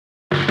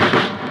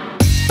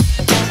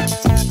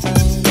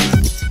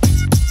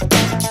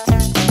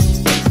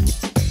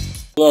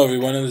Hello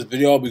everyone, in this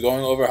video I'll be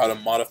going over how to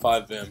modify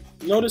Vim.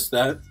 Notice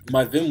that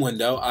my Vim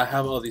window, I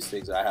have all these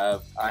things. I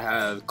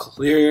have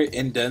clear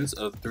indents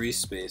of 3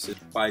 spaces.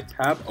 If I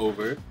tab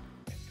over,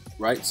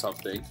 write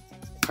something,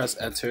 press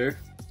enter,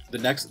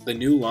 the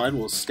new line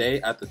will stay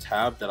at the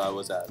tab that I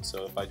was at.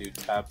 So if I do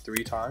tab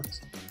 3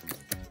 times,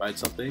 write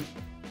something,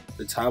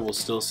 the tab will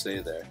still stay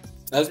there.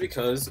 That's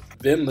because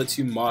Vim lets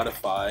you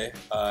modify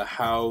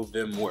how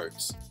Vim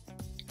works.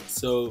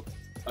 So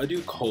I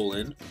do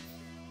colon.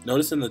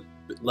 Notice in the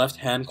left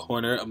hand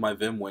corner of my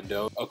Vim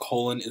window, a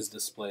colon is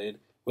displayed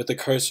with the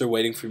cursor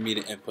waiting for me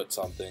to input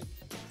something.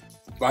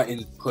 If I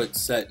input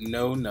set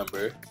no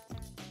number,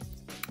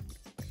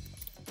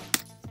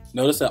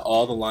 notice that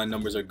all the line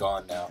numbers are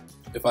gone now.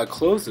 If I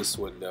close this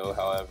window,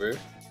 however,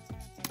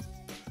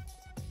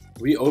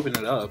 reopen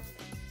it up,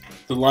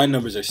 the line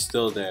numbers are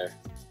still there.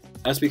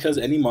 That's because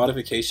any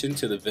modification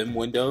to the Vim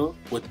window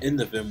within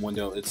the Vim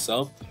window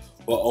itself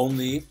will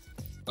only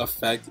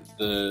affect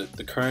the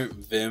current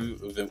Vim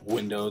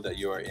window that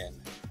you are in.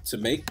 To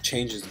make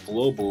changes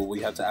global, we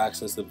have to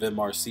access the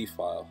vimrc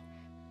file.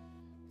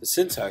 The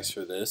syntax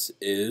for this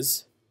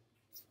is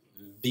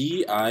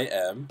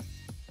vim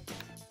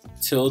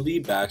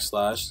tilde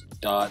backslash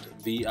dot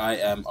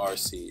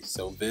vimrc.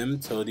 So vim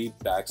tilde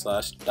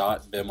backslash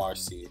dot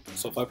vimrc.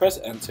 So if I press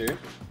enter,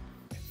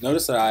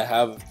 notice that I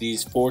have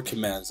these 4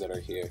 commands that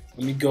are here.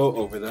 Let me go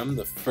over them.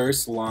 The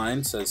first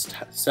line says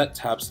set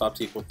tab stop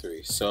to equal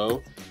 3.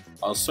 So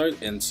I'll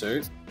start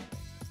insert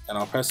and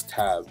I'll press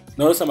tab.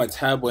 Notice that my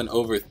tab went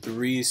over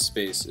 3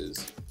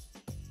 spaces.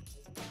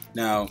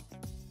 Now,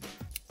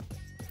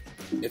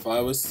 if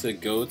I was to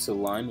go to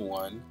line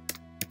 1,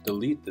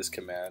 delete this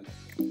command,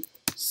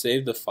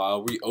 save the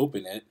file,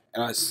 reopen it,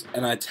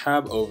 and I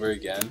tab over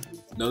again,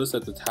 notice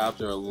that the tabs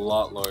are a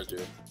lot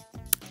larger.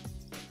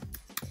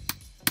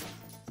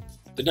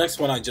 The next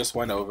one I just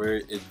went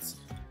over, it's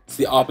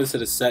the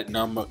opposite of set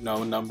no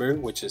number,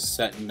 which is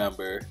set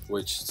number,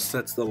 which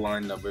sets the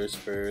line numbers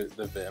for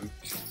the Vim.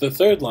 The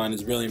third line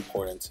is really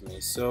important to me.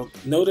 So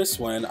notice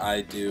when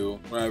I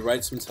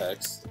write some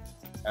text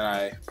and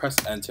I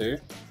press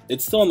enter,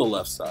 it's still on the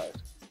left side.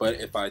 But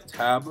if I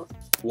tab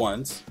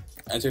once,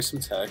 enter some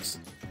text,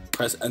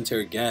 press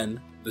enter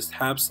again, this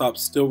tab stop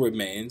still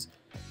remains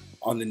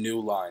on the new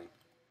line.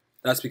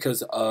 That's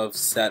because of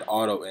set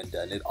auto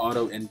indent. It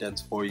auto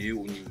indents for you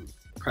when you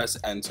press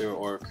enter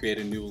or create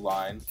a new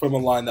line from a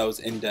line that was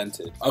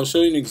indented. I'll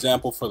show you an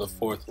example for the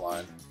 4th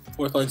line. The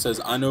 4th line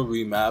says I know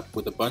remap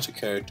with a bunch of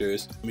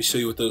characters. Let me show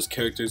you what those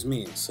characters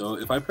mean. So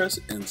if I press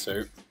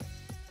insert,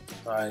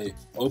 I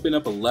open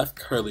up a left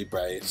curly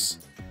brace,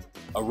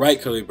 a right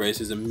curly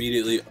brace is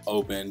immediately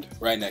opened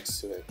right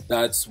next to it.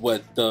 That's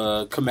what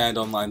the command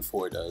on line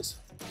 4 does.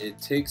 It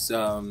takes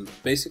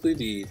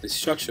basically the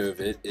structure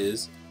of it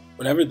is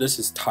whenever this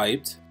is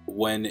typed,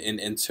 when in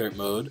insert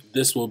mode,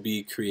 this will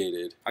be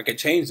created. I can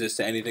change this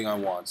to anything I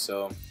want,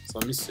 so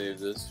let me save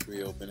this,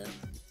 reopen it.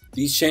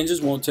 These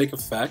changes won't take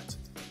effect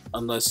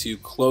unless you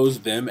close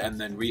Vim and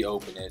then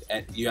reopen it.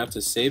 And you have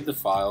to save the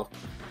file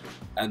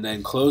and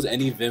then close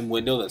any Vim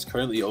window that's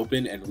currently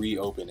open and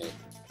reopen it.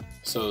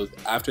 So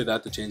after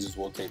that, the changes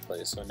will take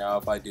place. So now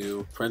if I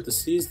do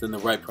parentheses, then the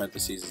right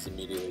parentheses is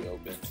immediately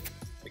open.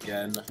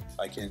 Again,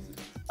 I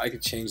can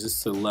change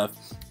this to the left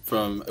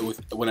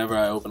whenever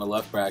I open a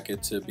left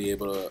bracket to be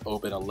able to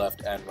open a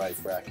left and right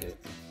bracket.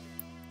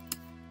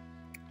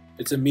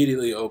 It's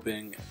immediately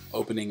opening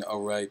a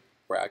right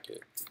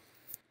bracket.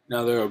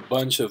 Now there are a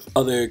bunch of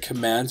other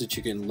commands that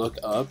you can look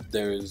up.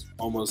 There's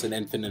almost an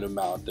infinite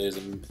amount. There's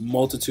a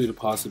multitude of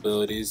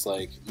possibilities.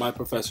 Like my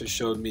professor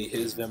showed me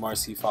his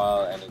vimrc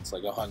file and it's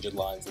like 100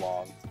 lines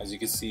long. As you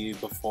can see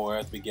before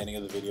at the beginning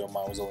of the video,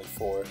 mine was only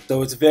 4.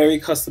 So it's very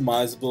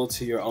customizable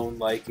to your own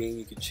liking.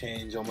 You can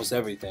change almost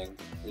everything.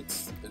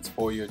 It's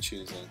for your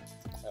choosing.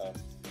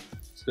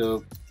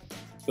 So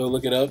go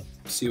look it up,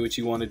 see what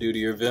you want to do to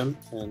your Vim,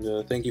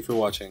 and thank you for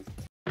watching.